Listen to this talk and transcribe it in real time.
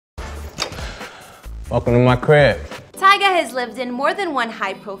Welcome to my crib. Tyga has lived in more than one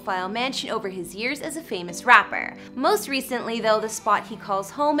high-profile mansion over his years as a famous rapper. Most recently, though, the spot he calls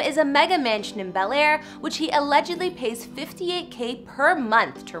home is a mega mansion in Bel Air, which he allegedly pays $58K per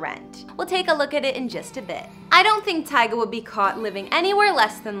month to rent. We'll take a look at it in just a bit. I don't think Tyga would be caught living anywhere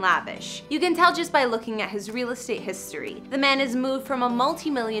less than lavish. You can tell just by looking at his real estate history. The man has moved from a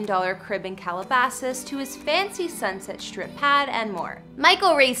multi-million-dollar crib in Calabasas to his fancy Sunset Strip pad and more.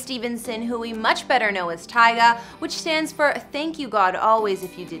 Michael Ray Stevenson, who we much better know as Tyga, which stands for Thank You God Always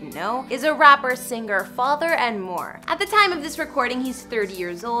if you didn't know, is a rapper, singer, father, and more. At the time of this recording, he's 30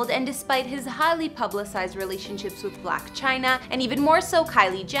 years old, and despite his highly publicized relationships with Blac Chyna, and even more so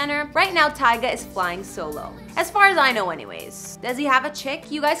Kylie Jenner, right now Tyga is flying solo. As far as I know anyways. Does he have a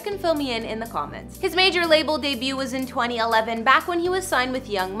chick? You guys can fill me in the comments. His major label debut was in 2011, back when he was signed with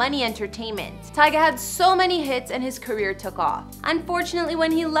Young Money Entertainment. Tyga had so many hits and his career took off. Unfortunately,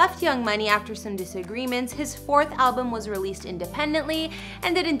 when he left Young Money after some disagreements, his fourth album was released independently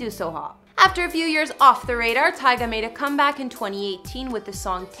and didn't do so hot. After a few years off the radar, Tyga made a comeback in 2018 with the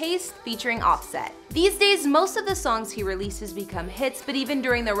song Taste featuring Offset. These days, most of the songs he releases become hits, but even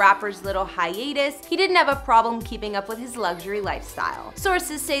during the rapper's little hiatus, he didn't have a problem keeping up with his luxury lifestyle.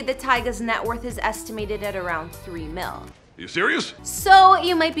 Sources say that Tyga's net worth is estimated at around $3 million. You serious? So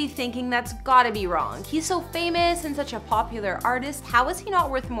you might be thinking that's gotta be wrong. He's so famous and such a popular artist, how is he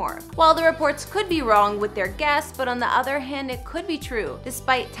not worth more? Well, the reports could be wrong with their guess, but on the other hand, it could be true.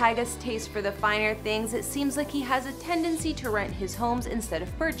 Despite Tyga's taste for the finer things, it seems like he has a tendency to rent his homes instead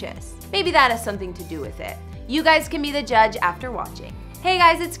of purchase. Maybe that has something to do with it. You guys can be the judge after watching. Hey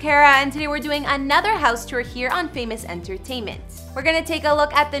guys, it's Kara, and today we're doing another house tour here on Famous Entertainment. We're gonna take a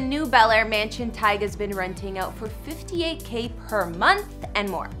look at the new Bel Air mansion Tyga's been renting out for $58K per month and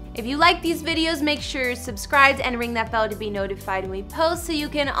more. If you like these videos, make sure you're subscribed and ring that bell to be notified when we post so you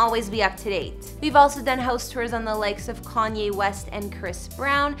can always be up to date. We've also done house tours on the likes of Kanye West and Chris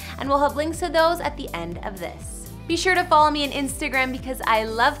Brown, and we'll have links to those at the end of this. Be sure to follow me on Instagram because I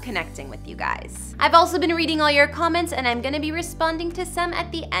love connecting with you guys. I've also been reading all your comments and I'm gonna be responding to some at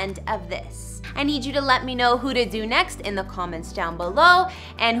the end of this. I need you to let me know who to do next in the comments down below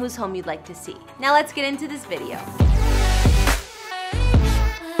and whose home you'd like to see. Now let's get into this video.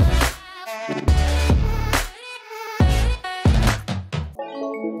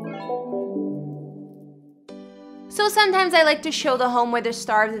 So sometimes I like to show the home where the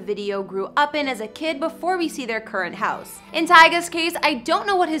star of the video grew up in as a kid before we see their current house. In Tyga's case, I don't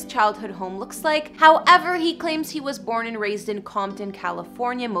know what his childhood home looks like. However, he claims he was born and raised in Compton,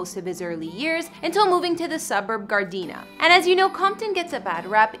 California most of his early years until moving to the suburb Gardena. And as you know, Compton gets a bad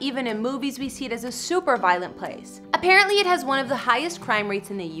rep. Even in movies, we see it as a super violent place. Apparently, it has one of the highest crime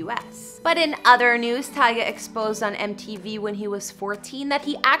rates in the US. But in other news, Tyga exposed on MTV when he was 14 that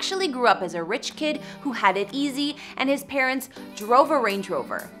he actually grew up as a rich kid who had it easy, and his parents drove a Range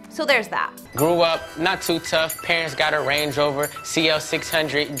Rover. So there's that. Grew up, not too tough, parents got a Range Rover,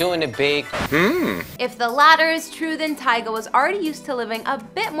 CL600, doing it big. If the latter is true, then Tyga was already used to living a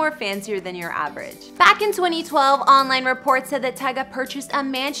bit more fancier than your average. Back in 2012, online reports said that Tyga purchased a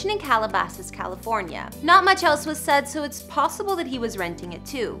mansion in Calabasas, California. Not much else was said, so it's possible that he was renting it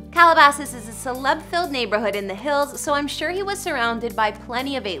too. Calabasas is a celeb-filled neighborhood in the hills, so I'm sure he was surrounded by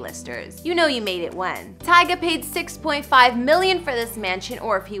plenty of A-listers. You know you made it when. Tyga paid $6.5 million for this mansion,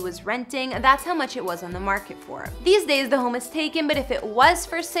 or if he was renting, that's how much it was on the market for. These days the home is taken, but if it was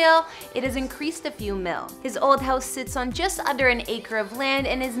for sale, it has increased a few mil. His old house sits on just under an acre of land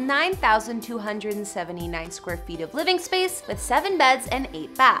and is 9,279 square feet of living space with 7 beds and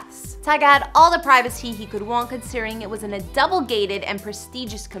 8 baths. Tyga had all the privacy he could want considering it was in a double-gated and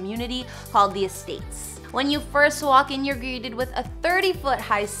prestigious community called the Estates. When you first walk in, you're greeted with a 30-foot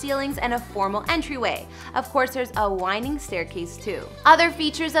high ceilings and a formal entryway. Of course, there's a winding staircase too. Other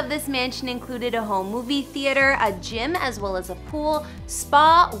features of this mansion included a home movie theater, a gym, as well as a pool,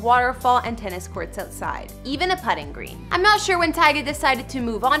 spa, waterfall, and tennis courts outside. Even a putting green. I'm not sure when Tyga decided to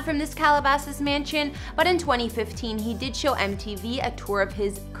move on from this Calabasas mansion, but in 2015, he did show MTV a tour of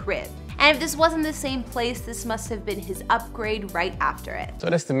his crib. And if this wasn't the same place, this must have been his upgrade right after it. So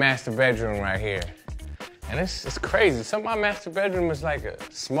this is the master bedroom right here. And it's crazy. Some of my master bedroom is like a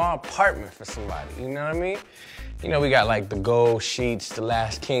small apartment for somebody, you know what I mean? You know, we got like the gold sheets, the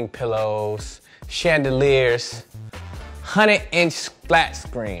Last King pillows, chandeliers, 100-inch flat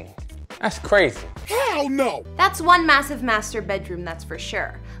screen. That's crazy. Hell no! That's one massive master bedroom, that's for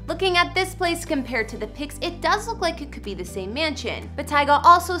sure. Looking at this place compared to the pics, it does look like it could be the same mansion. But Tyga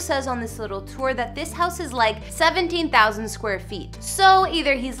also says on this little tour that this house is like 17,000 square feet. So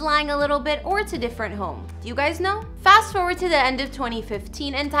either he's lying a little bit or it's a different home. Do you guys know? Fast forward to the end of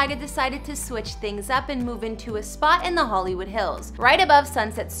 2015 and Tyga decided to switch things up and move into a spot in the Hollywood Hills, right above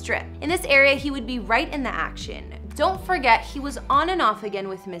Sunset Strip. In this area, he would be right in the action. Don't forget, he was on and off again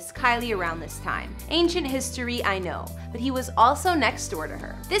with Miss Kylie around this time. Ancient history, I know, but he was also next door to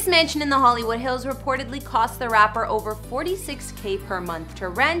her. This mansion in the Hollywood Hills reportedly cost the rapper over $46K per month to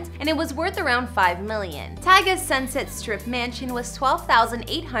rent, and it was worth around $5 million. Tyga's Sunset Strip mansion was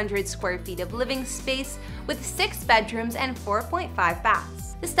 12,800 square feet of living space with 6 bedrooms and 4.5 baths.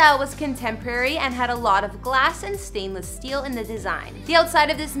 The style was contemporary and had a lot of glass and stainless steel in the design. The outside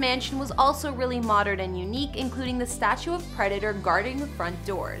of this mansion was also really modern and unique, including the statue of Predator guarding the front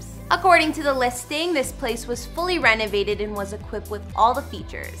doors. According to the listing, this place was fully renovated and was equipped with all the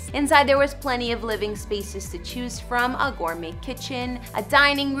features. Inside there was plenty of living spaces to choose from, a gourmet kitchen, a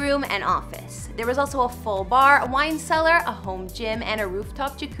dining room, and office. There was also a full bar, a wine cellar, a home gym, and a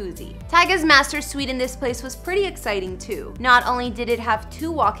rooftop jacuzzi. Tyga's master suite in this place was pretty exciting too. Not only did it have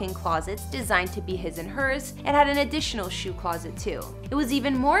 2 walk-in closets designed to be his and hers, it had an additional shoe closet too. It was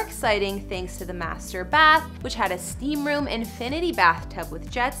even more exciting thanks to the master bath, which had a steam room, infinity bathtub with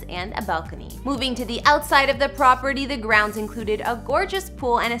jets, and a balcony. Moving to the outside of the property, the grounds included a gorgeous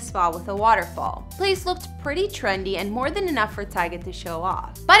pool and a spa with a waterfall. The place looked pretty trendy and more than enough for Tyga to show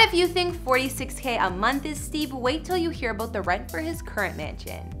off. But if you think $46K a month is steep, wait till you hear about the rent for his current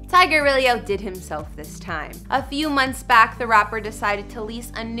mansion. Tyga really outdid himself this time. A few months back, the rapper decided to lease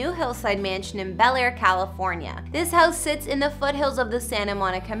a new hillside mansion in Bel Air, California. This house sits in the foothills of the Santa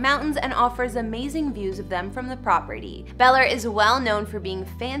Monica Mountains and offers amazing views of them from the property. Bel Air is well known for being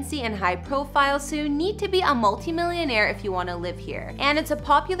fancy and high profile, so you need to be a multimillionaire if you want to live here. And it's a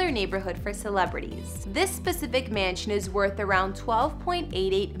popular neighborhood for celebrities. This specific mansion is worth around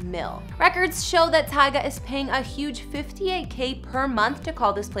 $12.88 mil. Records show that Tyga is paying a huge $58K per month to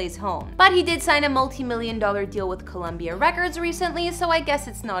call this place home. But he did sign a multi-million-dollar deal with Columbia Records recently, so I guess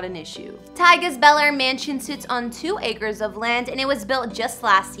it's not an issue. Tyga's Bel Air mansion sits on 2 acres of land and it was built just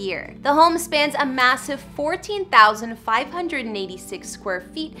last year. The home spans a massive 14,586 square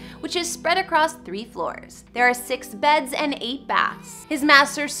feet, which is spread across 3 floors. There are 6 beds and 8 baths. His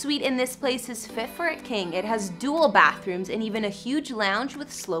master suite in this place is fit for a king. It has dual bathrooms and even a huge lounge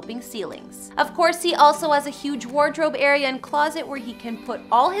with sloping ceilings. Of course, he also has a huge wardrobe area and closet where he can put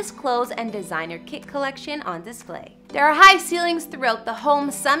all his clothes and designer kit collection on display. There are high ceilings throughout the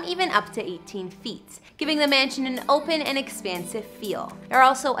home, some even up to 18 feet, giving the mansion an open and expansive feel. There are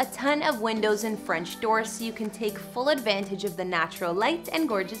also a ton of windows and French doors so you can take full advantage of the natural light and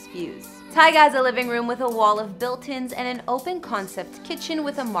gorgeous views. Tyga has a living room with a wall of built-ins and an open concept kitchen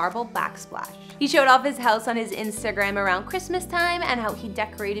with a marble backsplash. He showed off his house on his Instagram around Christmas time and how he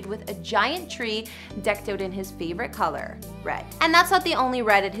decorated with a giant tree decked out in his favorite color, red. And that's not the only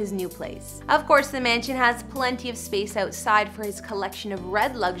red at his new place. Of course, the mansion has plenty of space outside for his collection of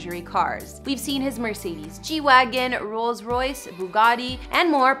red luxury cars. We've seen his Mercedes G-Wagon, Rolls-Royce, Bugatti, and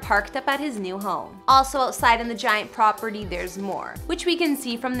more parked up at his new home. Also outside in the giant property, there's more, which we can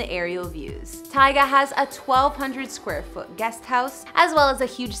see from the aerial views. Tyga has a 1,200 square foot guest house, as well as a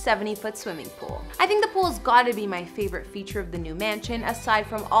huge 70-foot swimming pool. I think the pool's gotta be my favorite feature of the new mansion, aside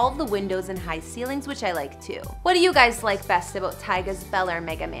from all of the windows and high ceilings, which I like too. What do you guys like best about Tyga's Bel Air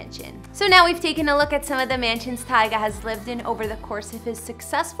mega mansion? So now we've taken a look at some of the mansions Tyga has lived in over the course of his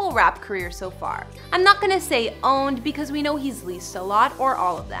successful rap career so far. I'm not gonna say owned because we know he's leased a lot or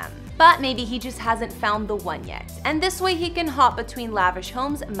all of them. But maybe he just hasn't found the one yet, and this way he can hop between lavish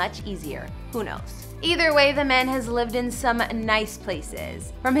homes much easier. Who knows? Either way, the man has lived in some nice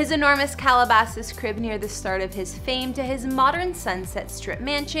places. From his enormous Calabasas crib near the start of his fame to his modern Sunset Strip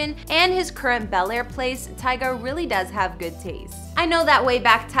mansion and his current Bel Air place, Tyga really does have good taste. I know that way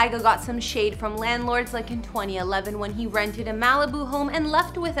back Tyga got some shade from landlords like in 2011 when he rented a Malibu home and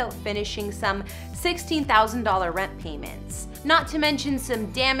left without finishing some $16,000 rent payments. Not to mention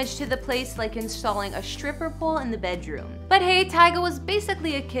some damage to the place like installing a stripper pole in the bedroom. But hey, Tyga was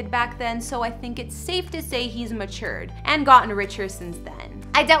basically a kid back then, so I think it's safe to say he's matured and gotten richer since then.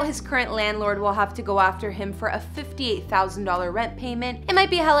 I doubt his current landlord will have to go after him for a $58,000 rent payment. It might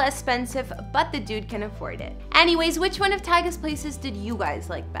be hella expensive, but the dude can afford it. Anyways, which one of Tyga's places did you guys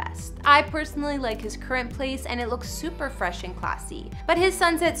like best? I personally like his current place and it looks super fresh and classy, but his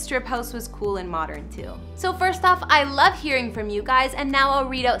Sunset Strip house was cool and modern too. So first off, I love hearing from you guys, and now I'll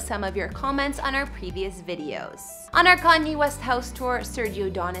read out some of your comments on our previous videos. On our Kanye West house tour,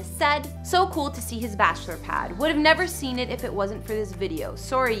 Sergio Donis said, "So cool to see his bachelor pad. Would have never seen it if it wasn't for this video.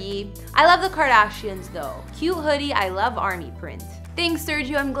 Sorry. I love the Kardashians though. Cute hoodie, I love army print." Thanks,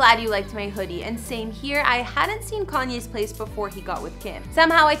 Sergio, I'm glad you liked my hoodie, and same here. I hadn't seen Kanye's place before he got with Kim.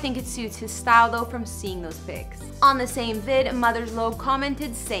 Somehow I think it suits his style though from seeing those pics. On the same vid, Mother's Lobe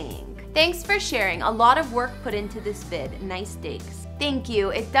commented saying, "Thanks for sharing, a lot of work put into this vid, nice digs." Thank you,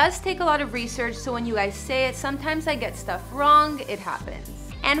 it does take a lot of research, so when you guys say it, sometimes I get stuff wrong, it happens.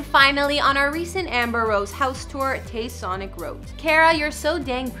 And finally, on our recent Amber Rose house tour, Tay Sonic wrote, "Kara, you're so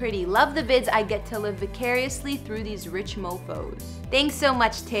dang pretty. Love the vids I get to live vicariously through these rich mofos." Thanks so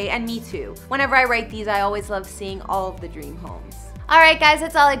much, Tay, and me too. Whenever I write these, I always love seeing all of the dream homes. Alright guys,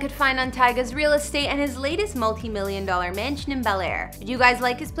 that's all I could find on Tyga's real estate and his latest multi-million-dollar mansion in Bel Air. Did you guys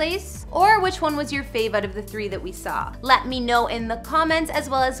like his place? Or which one was your fave out of the 3 that we saw? Let me know in the comments, as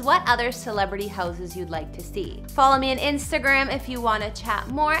well as what other celebrity houses you'd like to see. Follow me on Instagram if you want to chat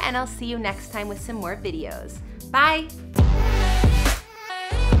more, and I'll see you next time with some more videos. Bye!